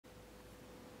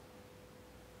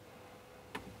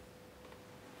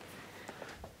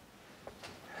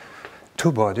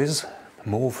Two bodies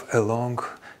move along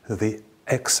the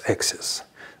x-axis.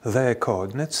 Their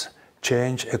coordinates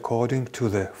change according to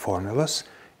the formulas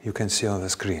you can see on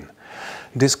the screen.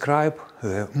 Describe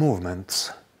the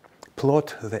movements.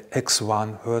 Plot the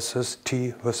x1 versus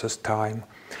t versus time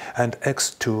and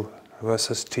x2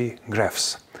 versus t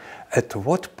graphs. At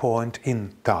what point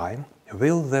in time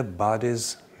will the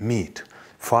bodies meet?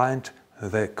 Find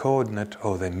the coordinate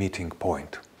of the meeting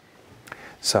point.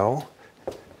 So,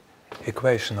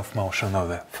 equation of motion of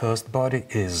the first body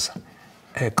is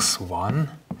x1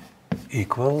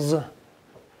 equals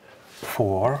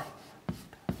 4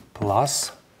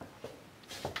 plus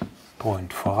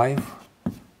 0.5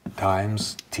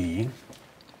 times t,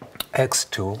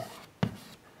 x2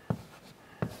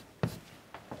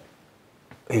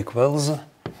 equals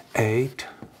 8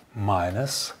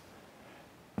 minus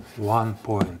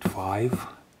 1.5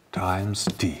 times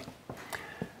t.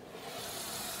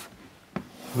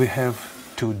 We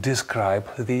have to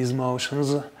describe these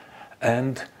motions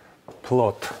and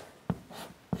plot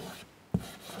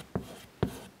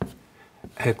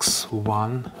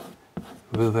x1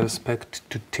 with respect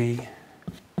to t,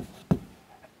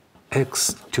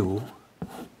 x2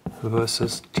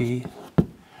 versus t,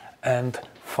 and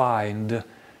find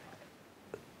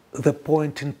the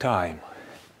point in time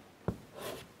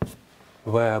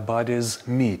where bodies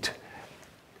meet,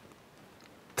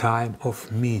 time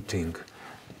of meeting,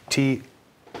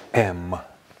 Tm,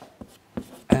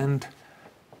 and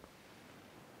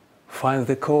find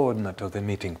the coordinate of the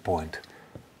meeting point,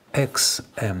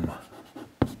 xm.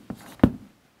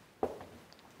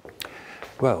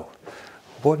 Well,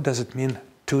 what does it mean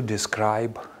to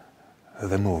describe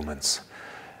the movements?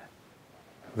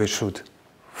 We should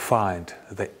find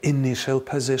the initial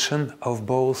position of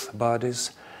both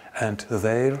bodies and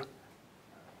their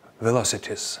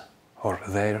velocities or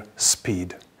their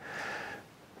speed.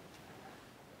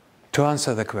 To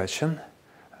answer the question,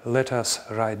 let us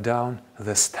write down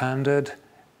the standard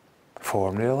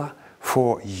formula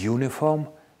for uniform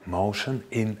motion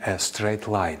in a straight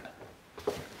line.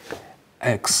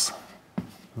 X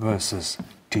versus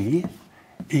t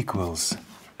equals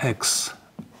x0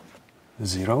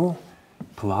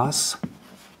 plus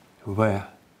where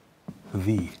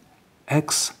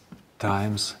vx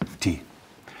times t.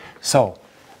 So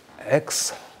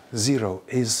x0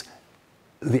 is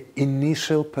the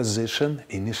initial position,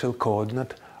 initial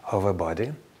coordinate of a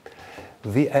body.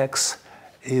 Vx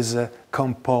is a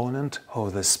component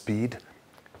of the speed,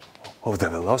 of the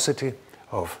velocity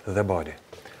of the body.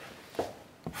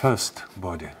 First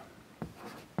body.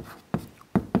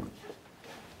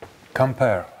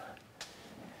 Compare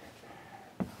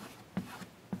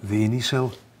the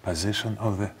initial position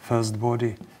of the first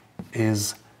body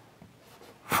is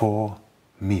 4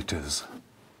 meters.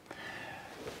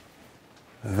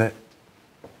 The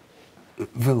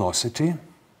velocity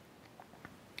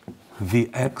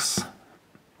Vx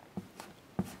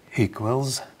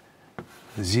equals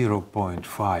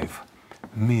 0.5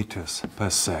 meters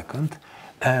per second,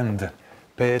 and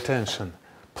pay attention,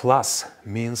 plus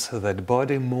means that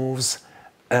body moves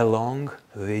along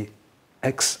the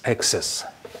x-axis.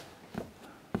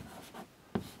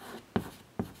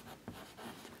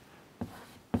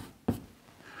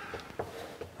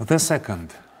 The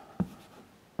second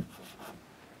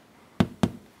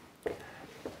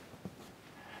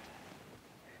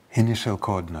initial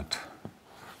coordinate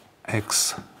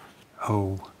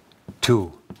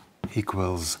x02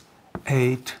 equals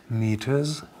 8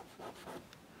 meters,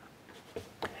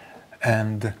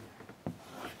 and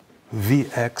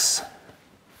Vx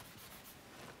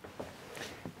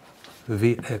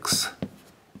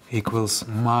equals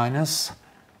minus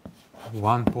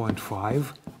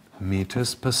 1.5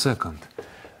 meters per second.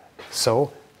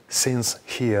 So, since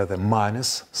here the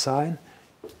minus sign,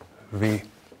 we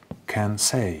can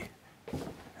say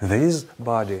this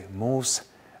body moves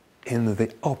in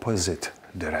the opposite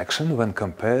direction when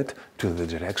compared to the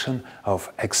direction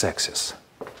of x-axis.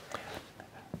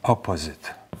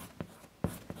 Opposite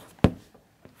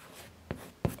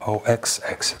or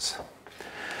x-axis.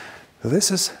 This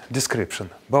is description.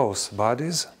 Both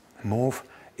bodies move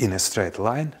in a straight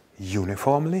line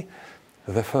uniformly,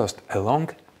 the first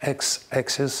along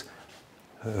x-axis,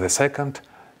 the second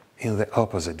in the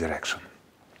opposite direction.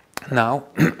 Now,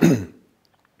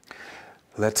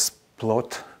 let's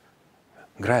plot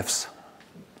graphs.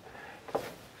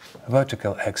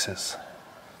 Vertical axis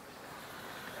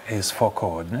is for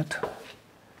coordinate,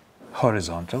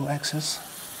 horizontal axis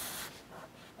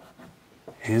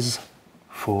is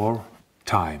for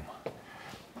time.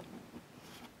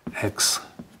 X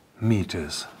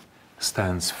meters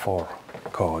stands for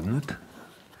coordinate,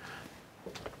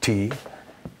 T,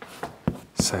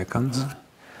 seconds,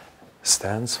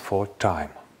 stands for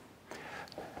time.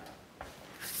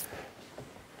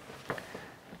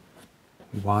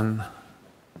 One,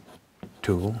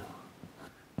 2,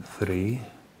 3,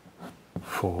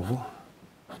 4,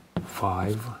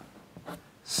 5,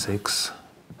 6,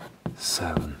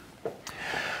 7.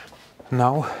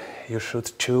 Now you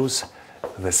should choose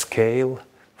the scale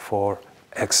for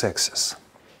x-axis.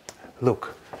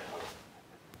 Look,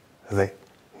 the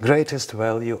greatest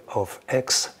value of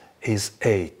x is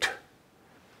 8.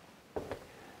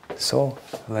 So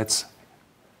let's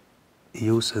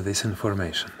use this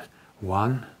information.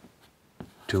 1,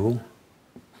 2,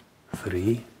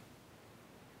 3,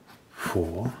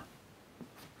 4,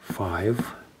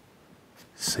 5,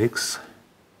 6,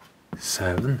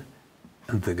 7,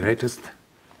 and the greatest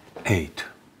 8.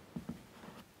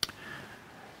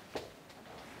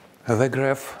 The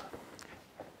graph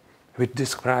which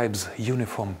describes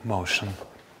uniform motion,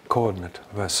 coordinate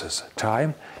versus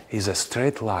time, is a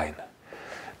straight line.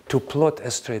 To plot a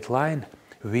straight line,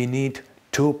 we need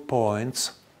 2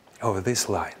 points of this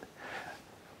line.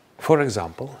 For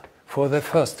example, for the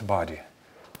first body,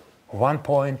 1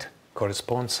 point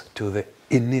corresponds to the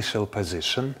initial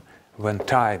position when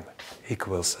time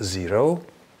equals 0,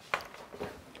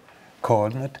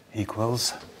 coordinate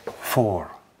equals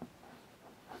 4.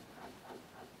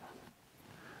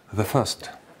 The first.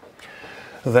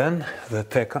 Then the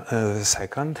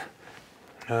second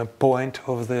point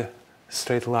of the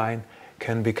straight line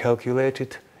can be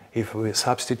calculated if we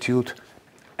substitute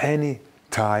any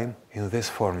time in this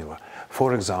formula.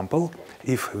 For example,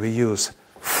 if we use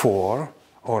 4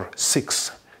 or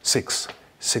 6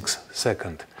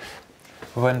 seconds,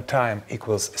 when time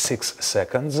equals 6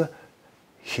 seconds,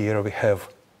 here we have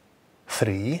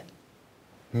 3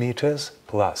 meters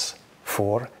plus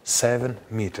 4, 7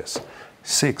 meters.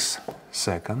 6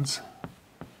 seconds,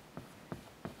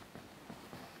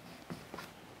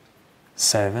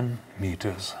 7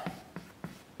 meters.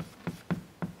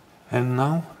 And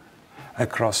now,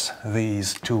 across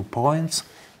these 2 points,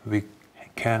 we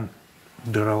can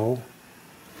draw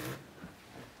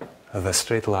the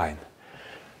straight line.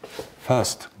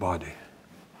 First body.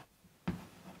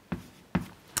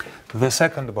 The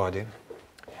second body,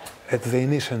 at the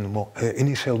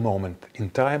initial moment in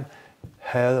time,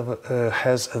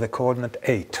 has the coordinate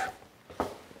 8.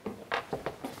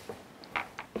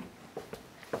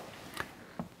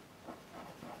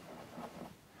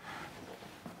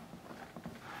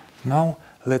 Now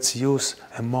let's use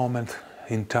a moment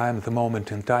in time,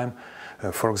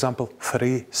 for example,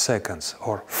 3 seconds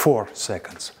or 4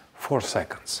 seconds. 4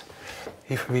 seconds.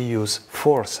 If we use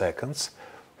 4 seconds,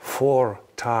 4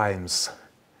 times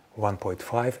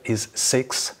 1.5 is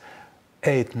 6.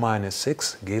 8 minus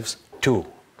 6 gives 2.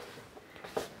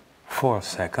 4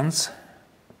 seconds,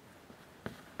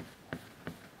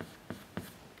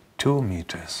 2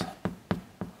 meters.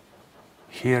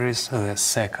 Here is the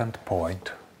second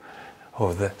point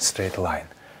of the straight line.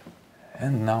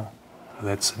 And now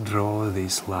let's draw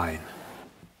this line.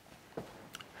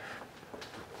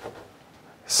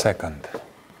 Second.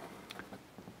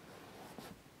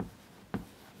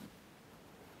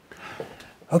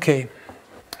 Okay,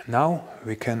 now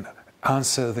we can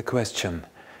answer the question: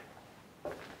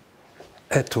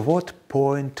 at what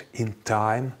point in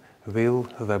time will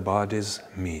the bodies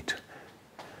meet?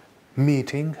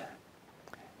 Meeting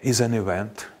is an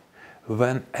event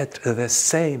when at the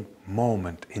same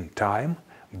moment in time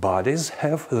bodies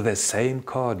have the same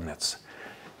coordinates.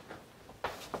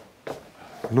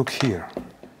 Look here.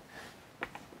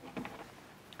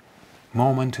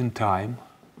 Moment in time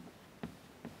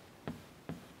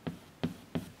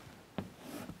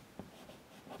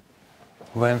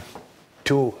when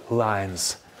 2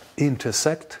 lines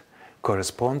intersect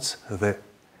corresponds the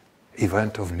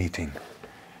event of meeting.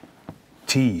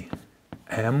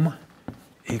 Tm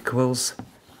equals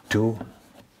 2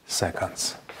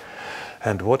 seconds.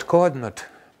 And what coordinate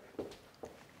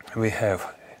we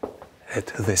have at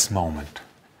this moment?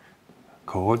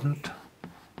 Coordinate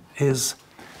is,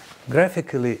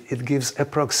 graphically, it gives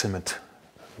approximate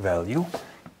value,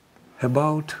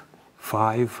 about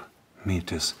 5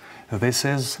 meters. This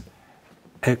is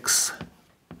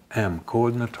xm,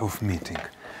 coordinate of meeting.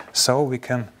 So we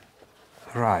can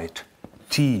write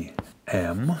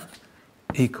Tm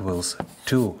equals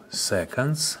 2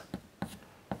 seconds.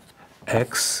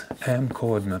 Xm,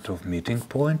 coordinate of meeting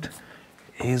point,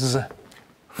 is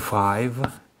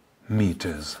 5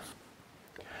 meters.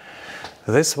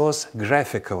 This was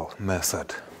graphical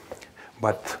method,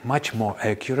 but much more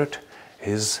accurate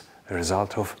is a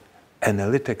result of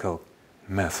analytical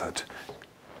method.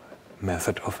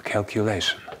 method of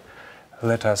calculation.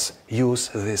 Let us use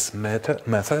this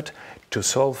method to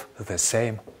solve the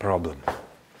same problem.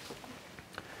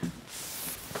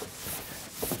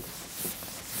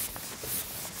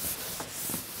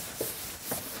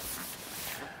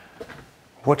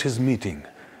 What is meeting?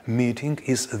 Meeting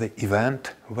is the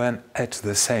event when at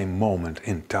the same moment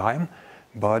in time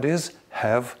bodies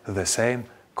have the same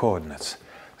coordinates.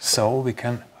 So we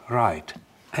can write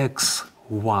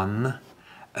x1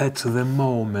 at the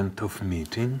moment of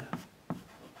meeting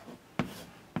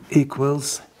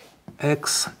equals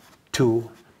x2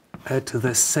 at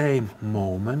the same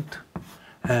moment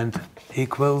and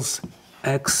equals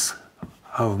x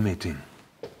of meeting.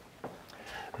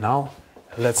 Now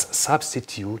let's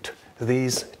substitute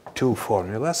these two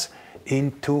formulas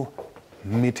into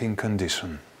meeting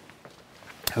condition.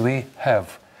 We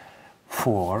have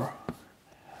 4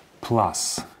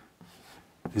 plus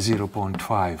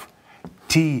 0.5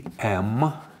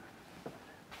 Tm,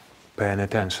 paying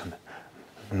attention,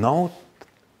 not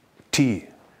T,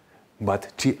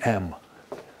 but Tm,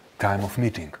 time of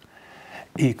meeting,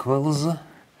 equals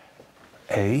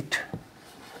 8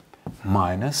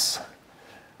 minus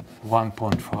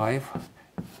 1.5,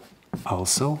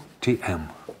 also Tm.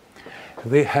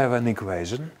 We have an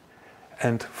equation,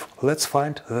 and let's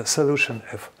find the solution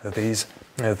of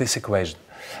this equation.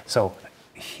 So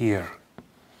here,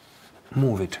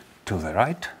 move it to the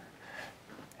right,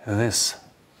 this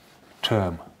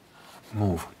term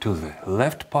move to the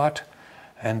left part,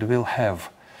 and we'll have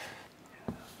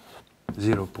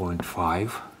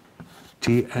 0.5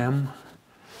 Tm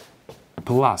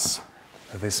plus,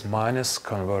 this minus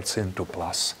converts into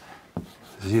plus,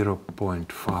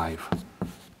 0.5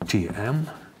 Tm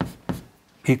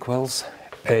equals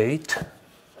 8,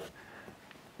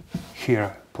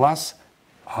 here plus,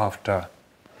 after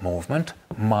movement,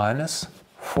 minus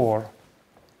 4,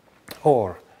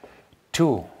 or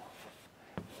 2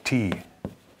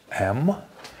 Tm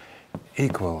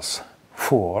equals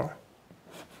 4,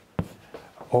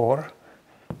 or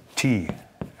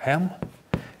Tm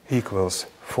equals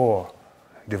 4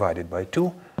 divided by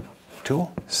 2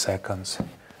 seconds.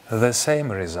 The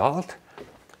same result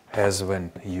as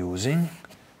when using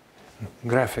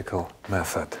graphical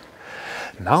method.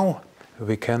 Now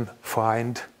we can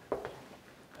find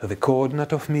the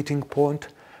coordinate of meeting point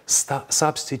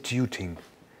substituting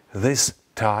this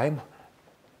time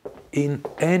in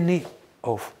any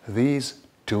of these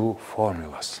two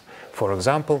formulas. For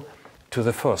example, to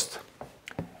the first,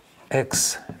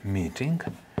 x meeting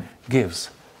gives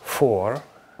 4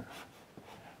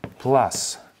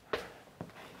 plus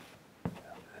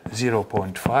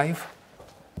 0.5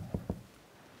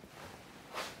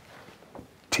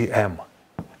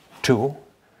 Tm2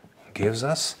 gives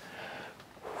us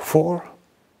 4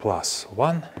 plus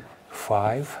 1,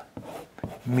 5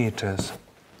 meters.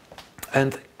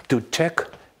 And to check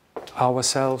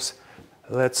ourselves,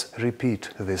 let's repeat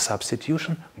the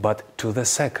substitution, but to the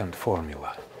second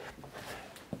formula.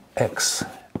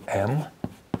 xm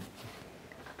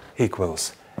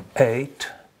equals 8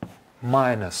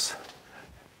 minus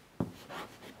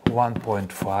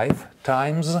 1.5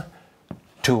 times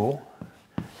 2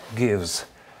 gives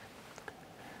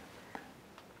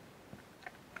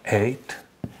 8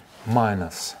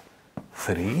 minus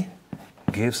 3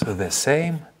 gives the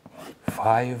same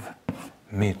 5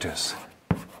 meters.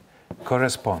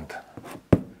 Correspond.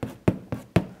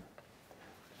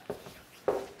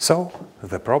 So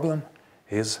the problem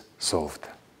is solved.